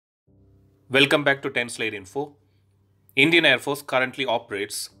Welcome back to 10 Slide Info. Indian Air Force currently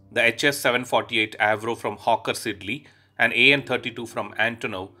operates the HS-748 AVRO from Hawker Siddeley and AN-32 from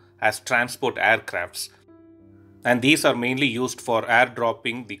Antonov as transport aircrafts, and these are mainly used for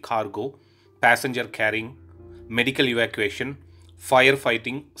airdropping the cargo, passenger carrying, medical evacuation,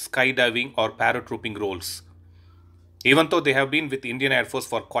 firefighting, skydiving or paratrooping roles. Even though they have been with Indian Air Force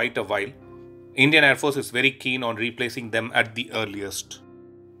for quite a while, Indian Air Force is very keen on replacing them at the earliest.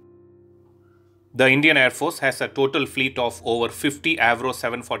 The Indian Air Force has a total fleet of over 50 AVRO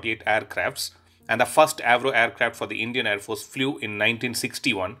 748 aircrafts, and the first AVRO aircraft for the Indian Air Force flew in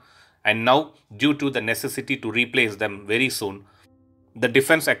 1961, and now, due to the necessity to replace them very soon, the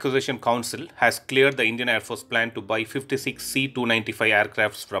Defense Acquisition Council has cleared the Indian Air Force plan to buy 56 C-295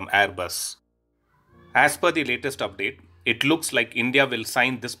 aircrafts from Airbus. As per the latest update, it looks like India will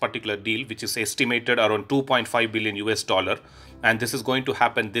sign this particular deal, which is estimated around $2.5 billion, and this is going to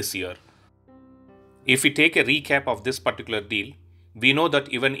happen this year. If we take a recap of this particular deal, we know that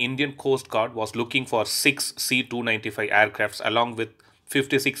even Indian Coast Guard was looking for 6 C-295 aircrafts along with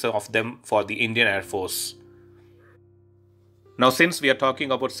 56 of them for the Indian Air Force. Now, since we are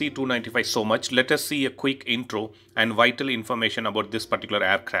talking about C-295 so much, let us see a quick intro and vital information about this particular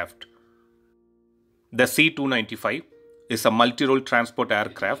aircraft. The C-295 is a multi-role transport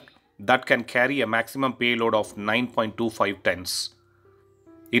aircraft that can carry a maximum payload of 9.25 tons.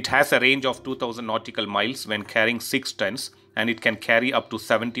 It has a range of 2000 nautical miles when carrying 6 tons, and it can carry up to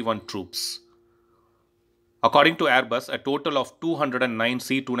 71 troops. According to Airbus, a total of 209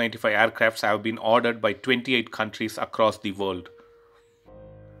 C-295 aircrafts have been ordered by 28 countries across the world.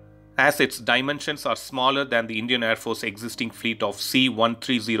 As its dimensions are smaller than the Indian Air Force existing fleet of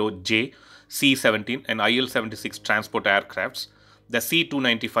C-130J, C-17 and IL-76 transport aircrafts, the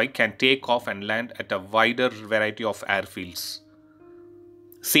C-295 can take off and land at a wider variety of airfields.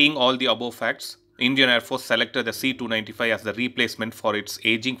 Seeing all the above facts, Indian Air Force selected the C-295 as the replacement for its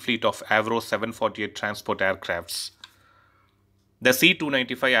aging fleet of AVRO 748 transport aircrafts. The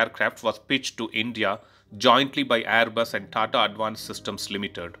C-295 aircraft was pitched to India jointly by Airbus and Tata Advanced Systems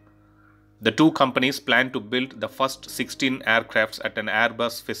Limited. The two companies plan to build the first 16 aircrafts at an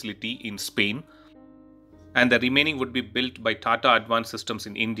Airbus facility in Spain, and the remaining would be built by Tata Advanced Systems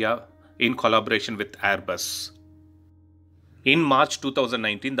in India in collaboration with Airbus. In March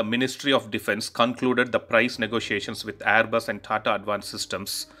 2019, the Ministry of Defense concluded the price negotiations with Airbus and Tata Advanced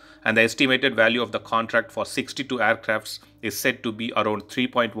Systems, and the estimated value of the contract for 62 aircrafts is said to be around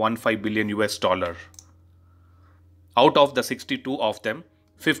 $3.15 billion. Out of the 62 of them,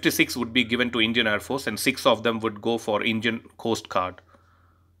 56 would be given to Indian Air Force and 6 of them would go for Indian Coast Guard.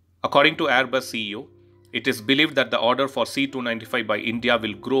 According to Airbus CEO, it is believed that the order for C-295 by India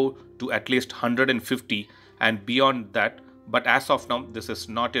will grow to at least 150 and beyond that, but as of now, this is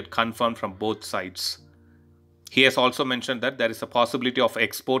not yet confirmed from both sides. He has also mentioned that there is a possibility of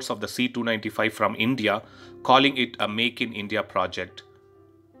exports of the C-295 from India, calling it a Make in India project.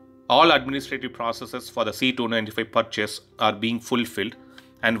 All administrative processes for the C-295 purchase are being fulfilled,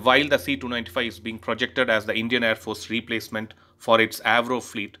 and while the C-295 is being projected as the Indian Air Force replacement for its AVRO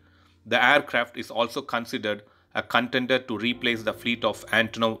fleet, the aircraft is also considered a contender to replace the fleet of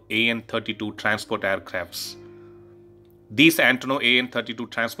Antonov AN-32 transport aircrafts. These Antonov AN-32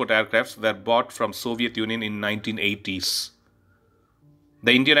 transport aircrafts were bought from Soviet Union in 1980s.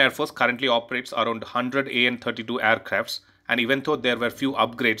 The Indian Air Force currently operates around 100 AN-32 aircrafts, and even though there were few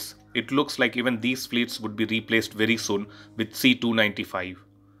upgrades, it looks like even these fleets would be replaced very soon with C-295.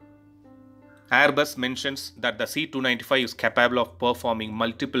 Airbus mentions that the C-295 is capable of performing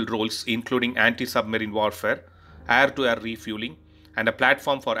multiple roles including anti-submarine warfare, air-to-air refueling, and a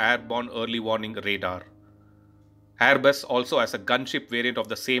platform for airborne early warning radar. Airbus also has a gunship variant of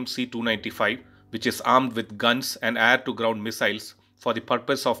the same C-295, which is armed with guns and air-to-ground missiles for the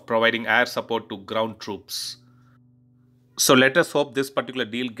purpose of providing air support to ground troops. So let us hope this particular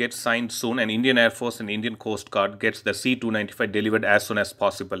deal gets signed soon and Indian Air Force and Indian Coast Guard gets the C-295 delivered as soon as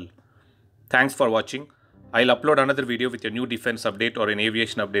possible. Thanks for watching. I'll upload another video with a new defense update or an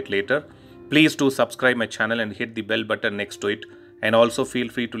aviation update later. Please do subscribe my channel and hit the bell button next to it, and also feel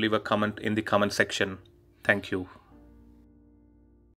free to leave a comment in the comment section. Thank you.